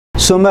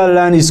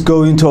Somaliland is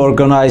going to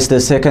organize the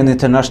second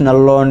international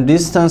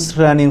long-distance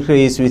running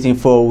race within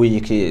 4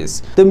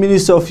 weeks. The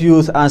Minister of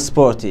Youth and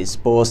Sports,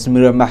 Boss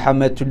Mira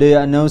Mohammed, today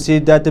announced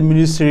that the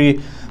ministry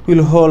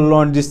will hold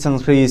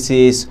long-distance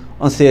races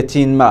on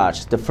 13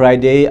 March, the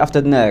Friday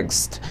after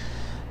next.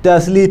 The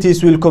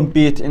athletes will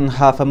compete in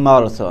half a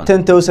marathon,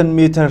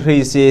 10,000-meter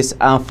races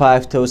and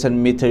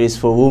 5,000 meters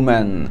for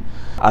women.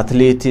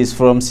 Athletes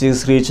from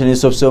 6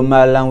 regions of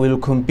Somaliland will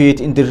compete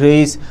in the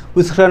race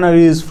with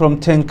runners from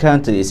 10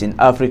 countries in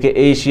Africa,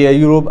 Asia,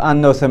 Europe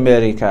and North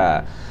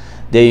America.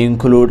 They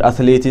include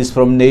athletes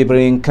from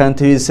neighboring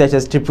countries such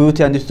as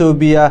Djibouti and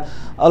Ethiopia,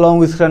 along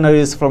with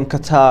runners from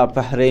Qatar,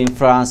 Bahrain,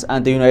 France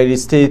and the United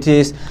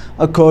States,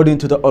 according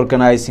to the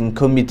organizing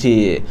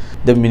committee.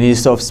 The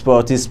Minister of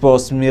Sports,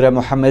 Boss Mira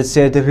Mohammed,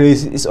 said the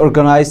race is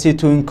organized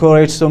to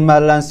encourage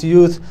Somaliland's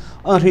youth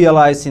on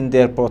realizing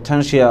their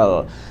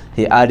potential.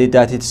 He added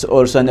that it is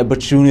also an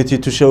opportunity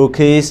to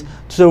showcase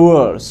to the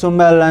world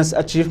Somaliland's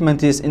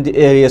achievements in the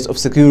areas of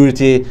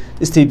security,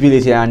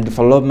 stability and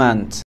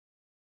development.